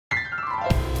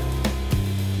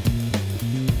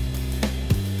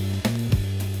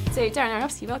So Darren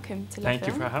Aronofsky, welcome to Love Thank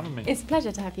you for having me. It's a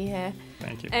pleasure to have you here.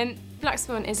 Thank you. Black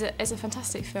Swan is a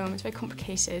fantastic film. It's very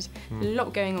complicated, a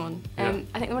lot going on. Yeah.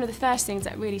 I think one of the first things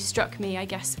that really struck me, I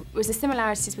guess, was the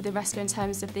similarities with the wrestler in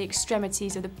terms of the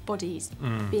extremities of the bodies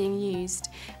being used.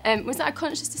 Was that a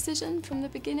conscious decision from the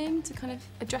beginning to kind of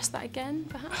address that again,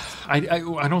 perhaps? I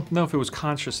don't know if it was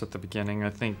conscious at the beginning.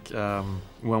 I think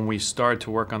when we started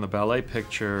to work on the ballet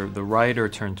picture, the writer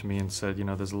turned to me and said, you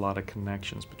know, there's a lot of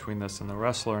connections between this and the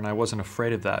wrestler, and I wasn't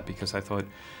afraid of that because I thought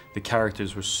the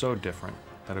characters were so different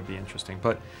that would be interesting.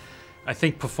 But I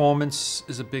think performance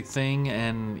is a big thing,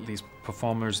 and these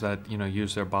performers that, you know,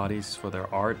 use their bodies for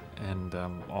their art and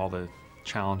all the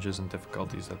challenges and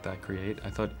difficulties that create. I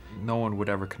thought no one would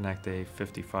ever connect a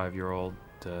 55-year-old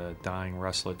dying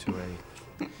wrestler to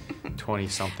a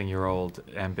 20-something-year-old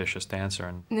ambitious dancer.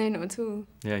 And No, not at all.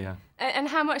 yeah. And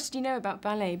how much did you know about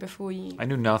ballet before you... I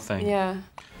knew nothing. Yeah.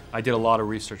 I did a lot of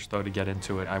research, though, to get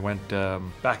into it. I went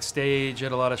backstage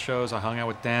at a lot of shows. I hung out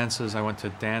with dancers. I went to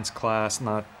dance class,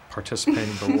 not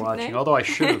participating but watching, No? although I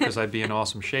should have because I'd be in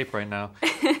awesome shape right now.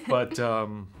 But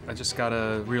I just got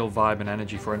a real vibe and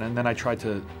energy for it. And then I tried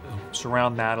to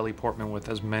surround Natalie Portman with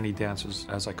as many dancers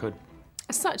as I could.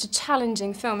 It's such a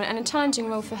challenging film and a challenging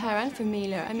role for her and for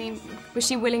Mila. I mean, was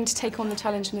she willing to take on the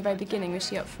challenge from the very beginning? Was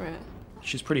she up for it?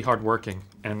 She's pretty hardworking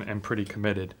and pretty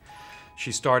committed.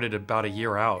 She started about a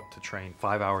year out to train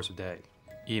 5 hours a day,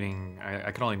 eating,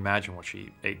 I can only imagine what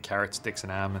she ate, carrot sticks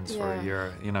and almonds for a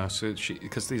year, you know, so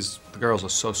because the girls are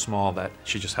so small that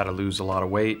she just had to lose a lot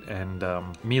of weight. And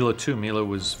Mila too, Mila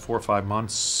was 4 or 5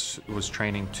 months, was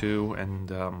training too,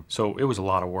 and so it was a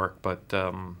lot of work, but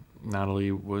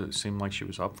Natalie seemed like she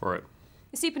was up for it.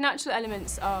 The supernatural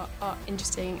elements are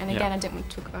interesting, and again, I don't want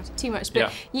to talk about it too much,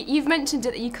 but Yeah. you've mentioned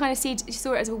it, that you kind of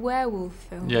saw it as a werewolf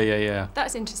film. Yeah.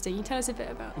 That's interesting. Can you tell us a bit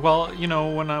about it? Well, you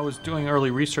know, when I was doing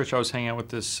early research, I was hanging out with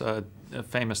this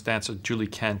famous dancer, Julie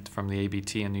Kent, from the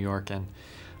ABT in New York, and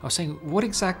I was saying, what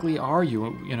exactly are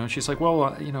you? You know, she's like,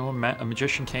 well, you know,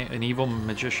 an evil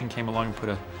magician came along and put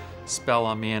a spell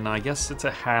on me, and I guess it's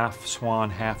a half swan,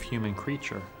 half human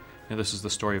creature. You know, this is the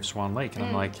story of Swan Lake, and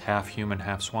I'm like, half human,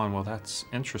 half swan. Well, that's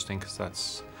interesting because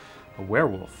that's a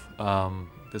werewolf.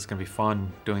 This is gonna be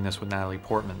fun doing this with Natalie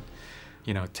Portman.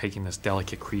 You know, taking this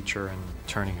delicate creature and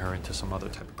turning her into some other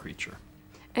type of creature.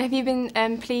 And have you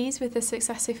been pleased with the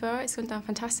success so far? It's gone down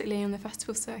fantastically on the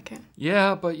festival circuit.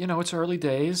 Yeah, but you know, it's early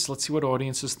days. Let's see what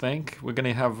audiences think. We're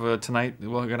gonna have tonight.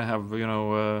 We're gonna have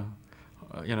a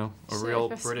real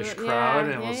British crowd,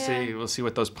 and we'll see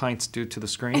what those pints do to the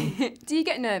screen. Do you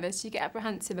get nervous? Do you get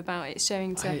apprehensive about it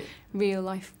showing to real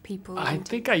life people? I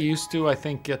think I used to. I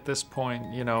think at this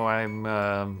point, you know, I'm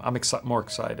more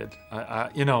excited.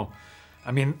 You know,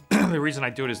 I mean, the reason I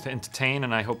do it is to entertain,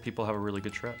 and I hope people have a really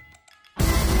good trip.